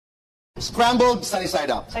Scrambled, sunny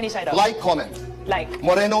side up. Sunny side up. Like, comment. Like.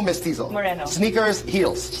 Moreno, mestizo. Moreno. Sneakers,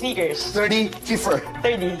 heels. Sneakers. Thirdy, kiefer.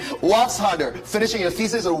 Thirdy. What's harder, finishing your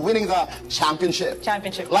thesis or winning the championship?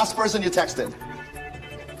 Championship. Last person you texted.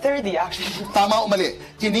 Thirdy, actually. Tama o mali?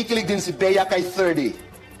 Kinikilig din si Bea kay Thirdy.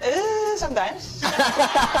 Sometimes.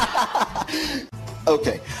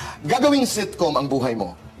 Okay. Gagawing sitcom ang buhay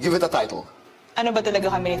mo. Give it a title. Ano ba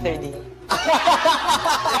talaga kami ni Thirdy?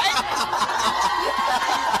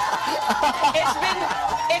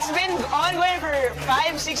 It's been ongoing for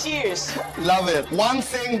 5-6 years. Love it. One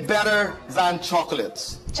thing better than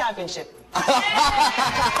chocolates. Championship.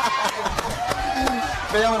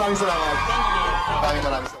 Kaya maraming salamat. Thank you. Maraming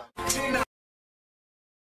salamat.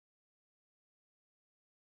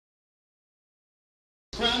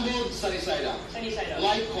 Scrambled, sunny side up. Sunny side up.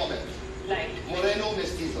 Like, comment. Like. Moreno,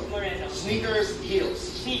 mestizo. Moreno. Sneakers, heels.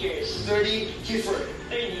 Sneakers. Thirdy, kiefer.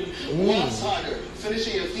 Thirdy. What's harder,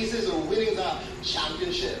 finishing your thesis or winning the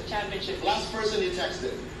championship? Championship. Last person you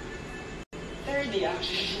texted. Thirdy,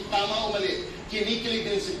 actually. Tama o mali? Kinikilig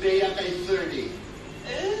din si Bea kay Thirdy.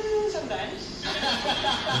 Sometimes.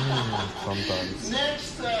 Sometimes.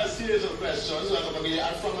 Next series of questions, mga kapamilya,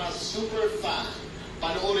 are from a super fan.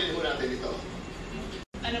 Panoorin po natin ito.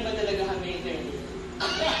 Ano ba talaga kami ni Thirdy?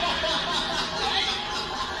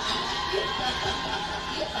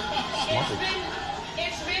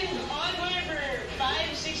 It's been ongoing for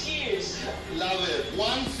 5-6 years. Love it.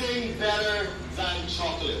 One thing better than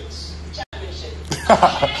chocolates. Championship.